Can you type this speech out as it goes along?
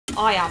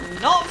I am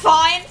not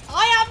fine.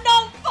 I am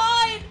not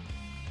fine.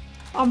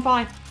 I'm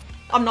fine.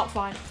 I'm not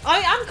fine.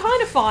 I'm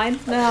kind of fine.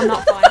 No, I'm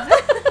not fine.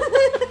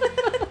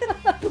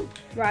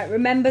 Right,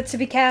 remember to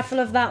be careful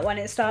of that when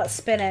it starts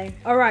spinning.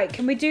 All right,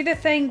 can we do the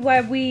thing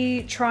where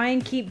we try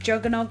and keep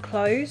Juggernog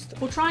closed?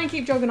 We'll try and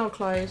keep Juggernog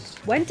closed.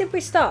 When did we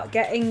start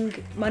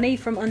getting money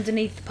from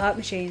underneath the perk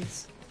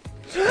machines?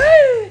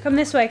 Come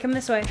this way, come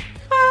this way.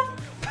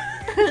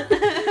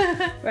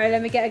 Right,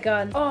 let me get a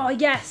gun. Oh,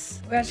 yes.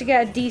 We actually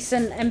get a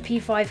decent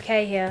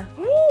MP5K here.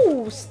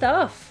 Ooh,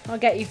 stuff. I'll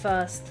get you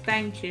first.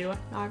 Thank you.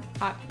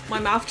 My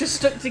mouth just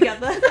stuck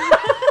together.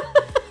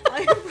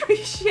 I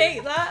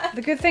appreciate that.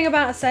 The good thing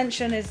about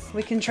Ascension is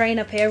we can train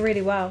up here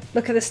really well.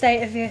 Look at the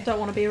state of you. Don't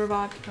want to be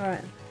revived. All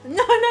right.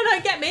 No,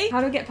 get me. How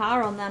do we get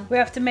power on then? We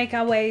have to make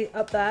our way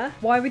up there.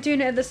 Why are we doing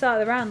it at the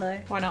start of the round though?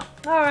 Why not?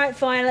 All right,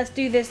 fine. Let's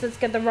do this. Let's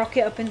get the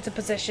rocket up into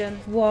position.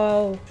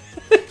 Whoa.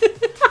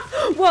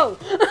 Whoa.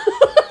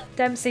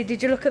 Dempsey,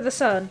 did you look at the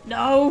sun?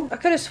 No. I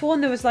could have sworn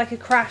there was like a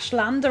crash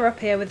lander up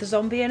here with a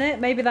zombie in it.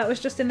 Maybe that was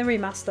just in the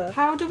remaster.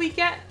 How do we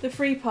get the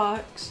free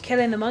perks?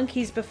 Killing the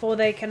monkeys before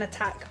they can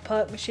attack a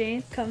perk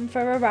machine. Come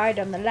for a ride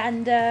on the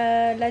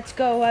lander. Let's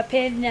go up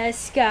in the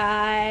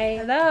sky.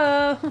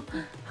 Hello.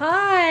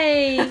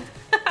 Hi. You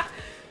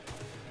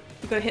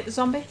gotta hit the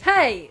zombie?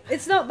 Hey,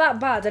 it's not that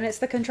bad and it's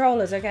the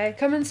controllers, okay?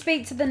 Come and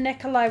speak to the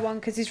Nikolai one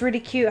because he's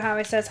really cute how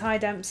he says hi,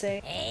 Dempsey.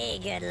 Hey,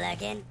 good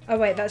looking. Oh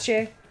wait, that's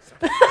you.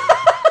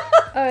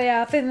 Oh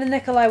yeah, I think the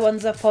Nikolai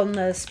one's up on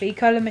the speed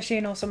cola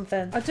machine or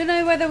something. I don't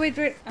know whether we'd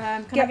Can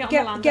I get on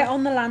the lander? Get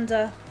on the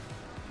lander.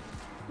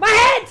 My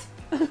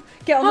head!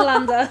 Get on the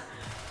lander.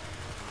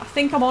 I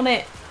think I'm on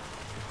it.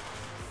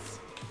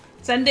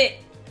 Send it.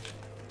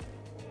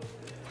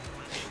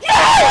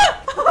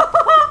 Yeah!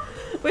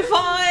 We're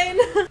fine.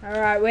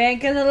 Alright, we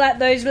ain't gonna let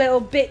those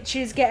little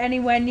bitches get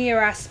anywhere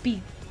near our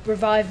speed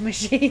revive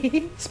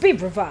machine.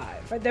 Speed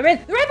revive. Right, they're in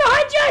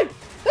behind you!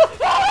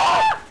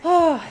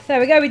 Oh, there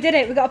we go, we did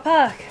it, we got a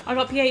perk. I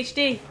got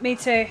PhD. Me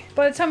too.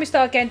 By the time we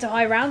start getting to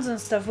high rounds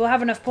and stuff, we'll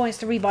have enough points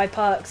to rebuy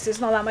perks. It's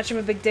not that much of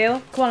a big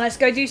deal. Come on, let's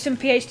go do some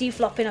PhD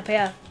flopping up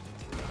here.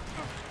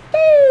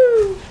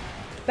 Woo!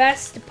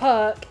 Best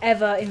perk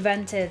ever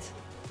invented.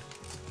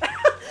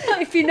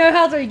 If you know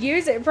how to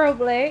use it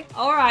properly.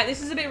 Alright,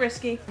 this is a bit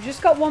risky. We've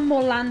just got one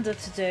more lander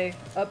to do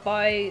up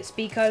by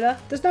Speed Cola.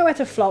 There's nowhere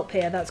to flop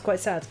here, that's quite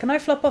sad. Can I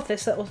flop off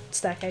this little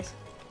staircase?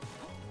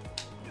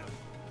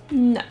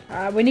 No.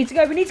 We need to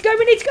go, we need to go,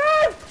 we need to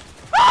go!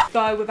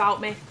 Go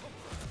without me.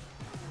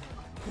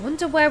 I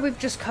wonder where we've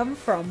just come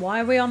from.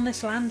 Why are we on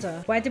this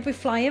lander? Where did we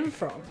fly in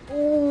from?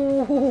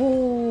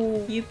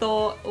 Ooh. You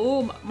thought,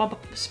 oh, my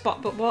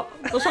spot, but what?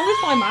 What's wrong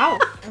with my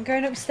mouth? I'm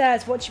going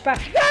upstairs. Watch your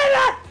back.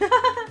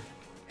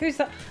 Who's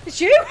that? It's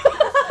you?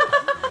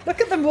 Look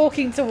at them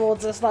walking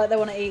towards us like they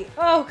want to eat.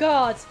 Oh,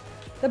 God.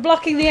 They're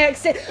blocking the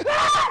exit.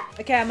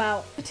 Okay, I'm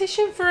out.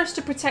 Petition for us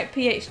to protect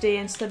PhD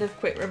instead of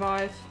quick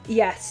revive.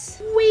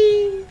 Yes.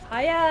 Whee!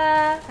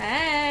 Hiya!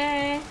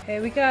 Hey!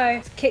 Here we go.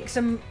 Let's kick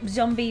some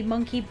zombie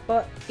monkey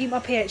butt. Eat my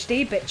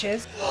PhD,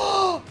 bitches.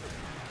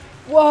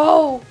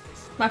 Whoa!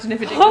 Imagine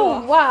if it didn't go Oh,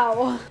 off.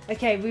 wow.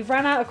 Okay, we've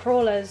ran out of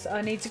crawlers.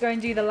 I need to go and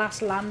do the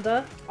last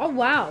lander. Oh,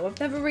 wow. I've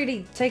never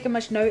really taken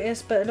much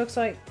notice, but it looks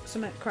like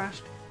something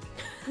crashed.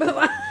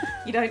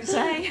 You don't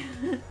say.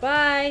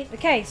 Bye.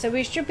 Okay, so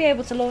we should be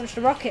able to launch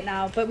the rocket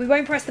now, but we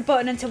won't press the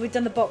button until we've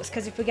done the box,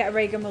 because if we get a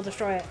ray gun, we'll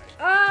destroy it.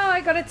 Oh,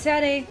 I got a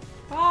teddy.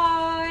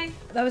 Bye.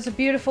 That was a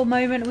beautiful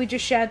moment we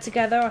just shared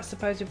together. I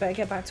suppose we better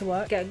get back to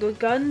work. Get good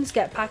guns,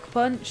 get pack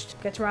punched,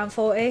 get around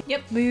 40.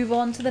 Yep. Move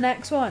on to the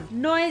next one.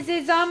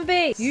 Noisy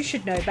zombie. You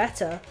should know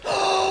better.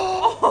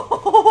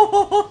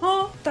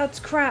 That's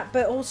crap,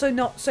 but also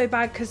not so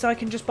bad because I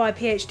can just buy a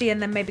PhD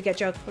and then maybe get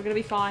Jug. We're gonna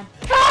be fine.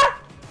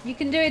 You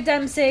can do it,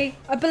 Dempsey.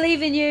 I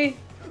believe in you.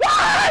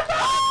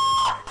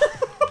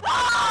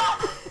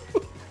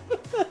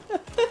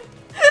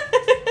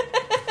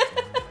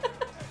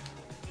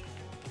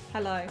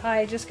 Hello.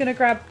 Hi, just gonna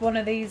grab one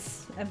of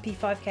these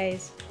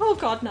MP5Ks. Oh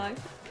god, no.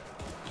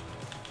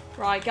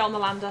 Right, get on the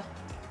lander.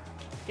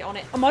 Get on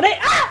it. I'm on it.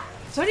 Ah!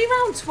 It's only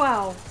round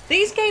 12.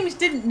 These games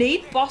didn't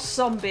need boss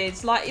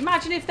zombies. Like,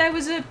 imagine if there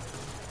was a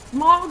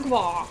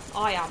Margwa.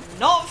 I am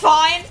not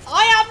fine.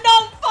 I am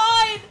not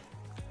fine.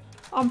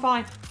 I'm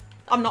fine.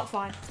 I'm not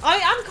fine. I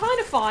am kind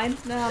of fine.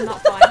 No, I'm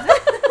not fine.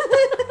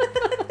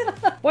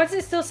 Why does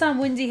it still sound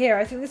windy here?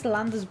 I think this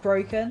lander's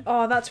broken.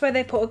 Oh, that's where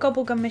they put a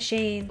gobblegum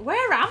machine.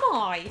 Where am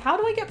I? How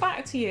do I get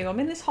back to you? I'm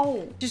in this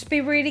hole. Just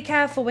be really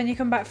careful when you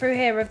come back through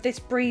here of this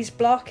breeze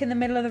block in the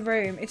middle of the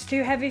room. It's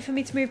too heavy for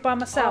me to move by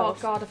myself.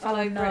 Oh god, I fell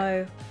over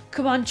it.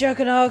 Come on,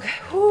 Juggernog.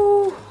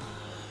 Woo.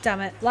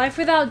 Damn it. Life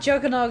without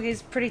Juggernog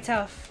is pretty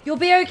tough. You'll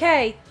be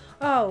okay.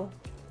 Oh.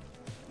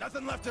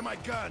 Nothing left of my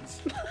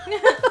guns.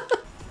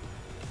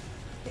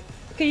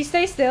 Can you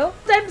stay still?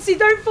 Dempsey,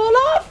 don't fall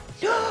off!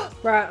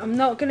 Right, I'm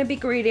not going to be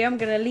greedy. I'm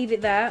going to leave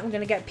it there. I'm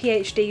going to get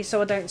PhD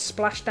so I don't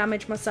splash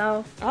damage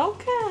myself.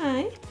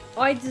 Okay.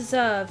 I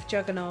deserve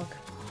Juggernog.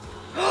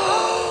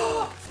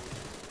 I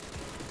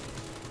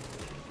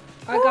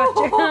got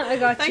you. I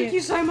got you. Thank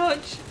you so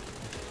much.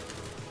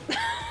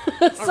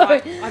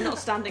 Alright, I'm not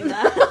standing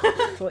there.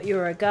 Thought you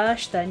were a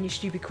Gersh then, you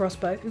stupid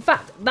crossbow. In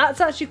fact, that's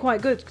actually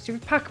quite good, because if you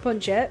pack a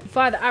punch it,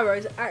 fire the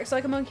arrows, it acts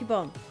like a monkey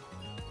bomb.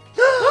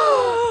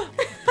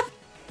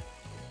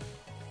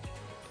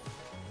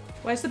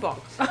 Where's the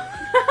box?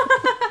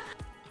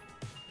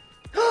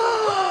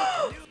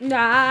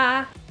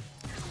 Nah.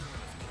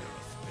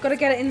 Gotta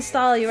get it in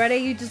style, you ready?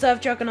 You deserve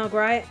Juggernog,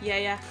 right?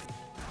 Yeah.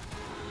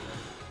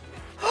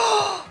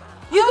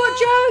 You got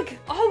Jug!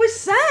 Oh, we're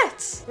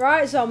set!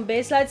 Right,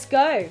 zombies, let's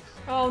go.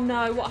 Oh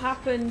no, what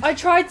happened? I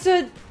tried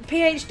to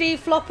PhD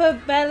flop a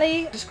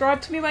belly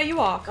Describe to me where you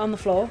are. on the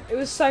floor. It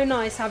was so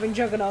nice having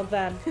Juggernog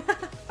then.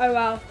 Oh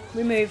well,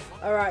 we move.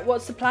 Alright,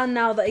 what's the plan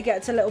now that it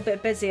gets a little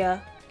bit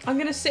busier? I'm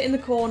gonna sit in the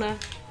corner.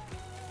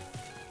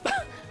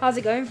 How's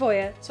it going for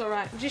you? It's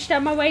alright. Just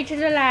on my way to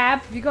the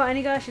lab. Have you got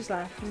any Gershes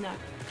left? No.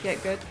 Yeah,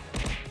 good.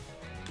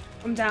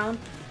 I'm down.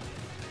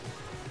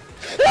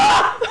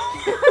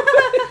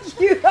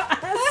 You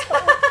asshole!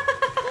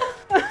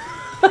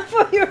 I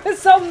thought you were a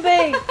zombie!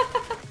 Ever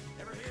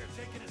here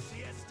taking a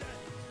siesta?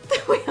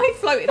 I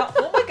floated up.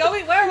 Where am I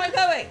going? Where am I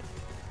going?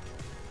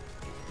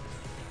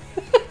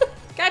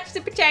 Catch the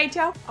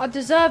potato. I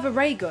deserve a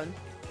ray gun.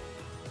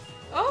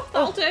 Oh,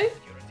 that'll do.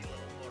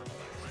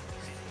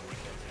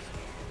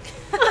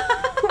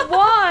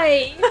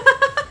 Why?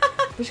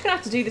 We're just gonna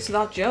have to do this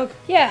without Jug.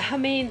 Yeah, I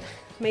mean,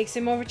 makes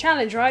it more of a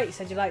challenge, right? You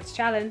said you liked to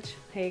challenge.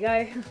 Here you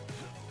go.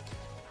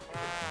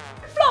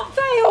 Flop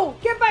fail!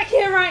 Get back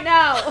here right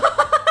now!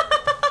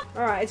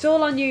 Alright, it's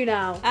all on you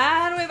now.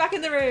 And we're back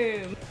in the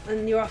room.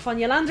 And you're off on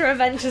your Lander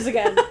adventures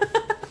again.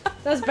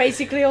 That's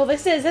basically all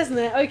this is, isn't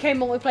it? OK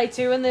Multiplayer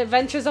 2 and the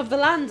Adventures of the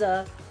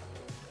Lander.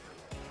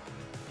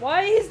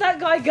 Why is that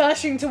guy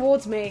gushing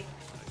towards me?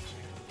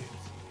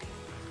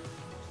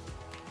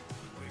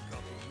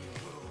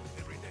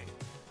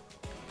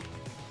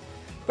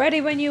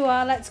 Ready when you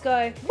are, let's go.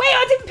 Wait,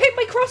 I didn't pick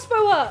my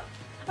crossbow up!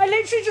 I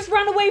literally just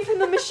ran away from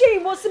the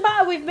machine. What's the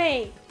matter with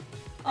me?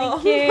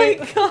 Thank you. My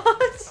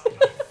god.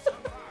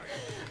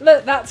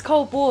 Look, that's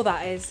Cold War,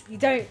 that is. You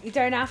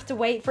don't have to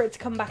wait for it to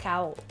come back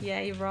out.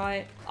 Yeah, you're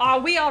right. Oh,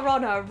 we are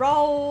on a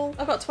roll.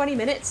 I've got 20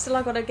 minutes till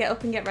I've got to get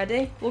up and get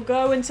ready. We'll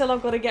go until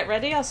I've got to get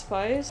ready, I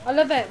suppose. I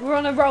love it. We're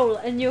on a roll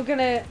and you're going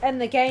to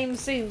end the game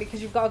soon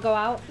because you've got to go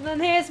out. And then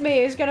here's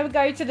me who's going to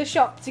go to the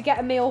shop to get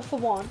a meal for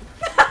one.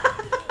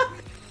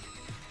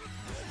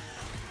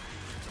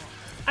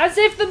 As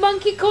if the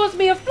monkey caused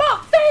me a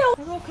flop fail!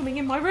 They're all coming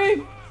in my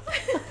room.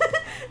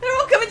 They're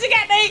all coming to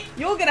get me.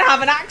 You're going to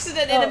have an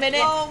accident in a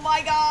minute. Oh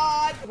my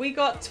god. We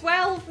got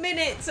 12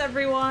 minutes,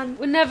 everyone.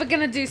 We're never going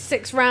to do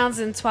 6 rounds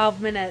in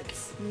 12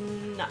 minutes.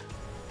 No.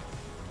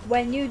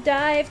 When you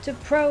dive to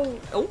pro...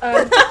 Oh.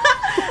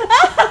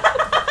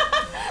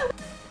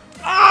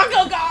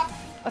 Oh god.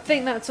 I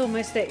think that's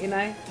almost it, you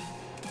know.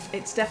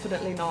 It's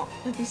definitely not.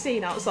 Have you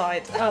seen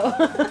outside? Oh.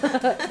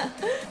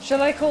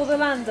 Shall I call the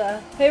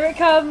Lander? Here it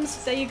comes.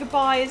 Say your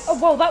goodbyes. Oh,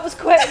 whoa, that was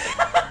quick.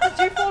 Did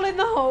you fall in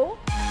the hole?